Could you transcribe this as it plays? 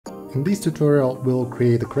In this tutorial we'll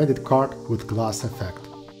create a credit card with glass effect.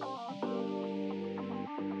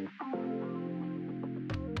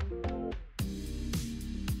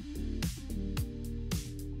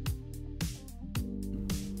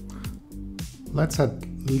 Let's add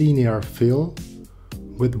linear fill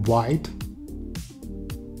with white,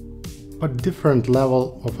 but different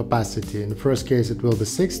level of opacity. In the first case it will be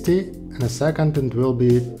 60, in the second it will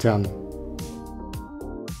be 10.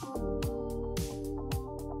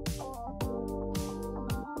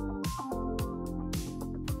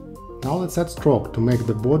 Now let's add stroke to make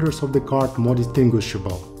the borders of the card more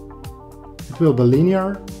distinguishable. It will be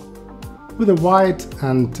linear with a white,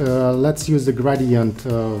 and let's use the gradient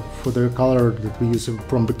for the color that we use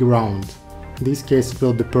from the background. In this case it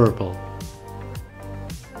will be purple.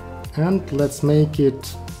 And let's make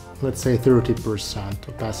it, let's say 30%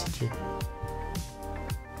 opacity.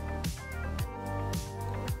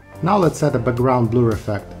 Now let's add a background blur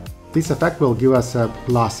effect. This effect will give us a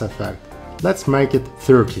glass effect. Let's make it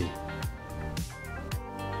 30.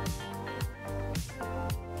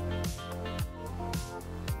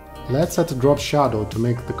 Let's add a drop shadow to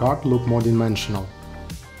make the card look more dimensional.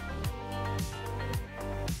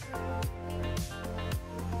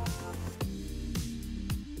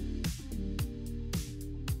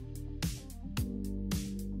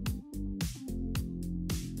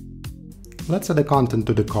 Let's add the content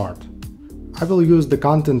to the card. I will use the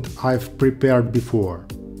content I've prepared before.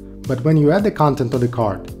 But when you add the content to the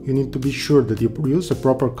card, you need to be sure that you use a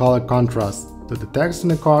proper color contrast, that the text in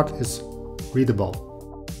the card is readable.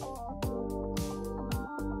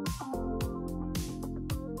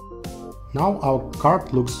 Now our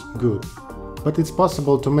card looks good, but it's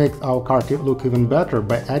possible to make our card look even better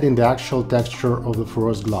by adding the actual texture of the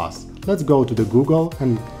frost glass. Let's go to the Google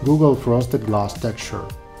and Google frosted glass texture.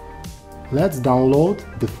 Let's download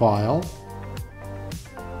the file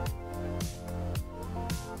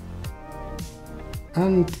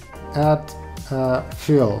and add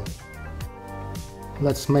fill.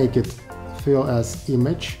 Let's make it fill as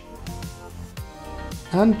image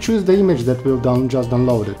and choose the image that we'll just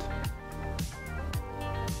downloaded.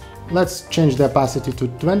 Let's change the opacity to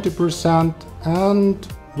 20% and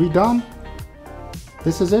we're done.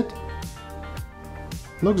 This is it.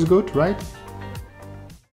 Looks good, right?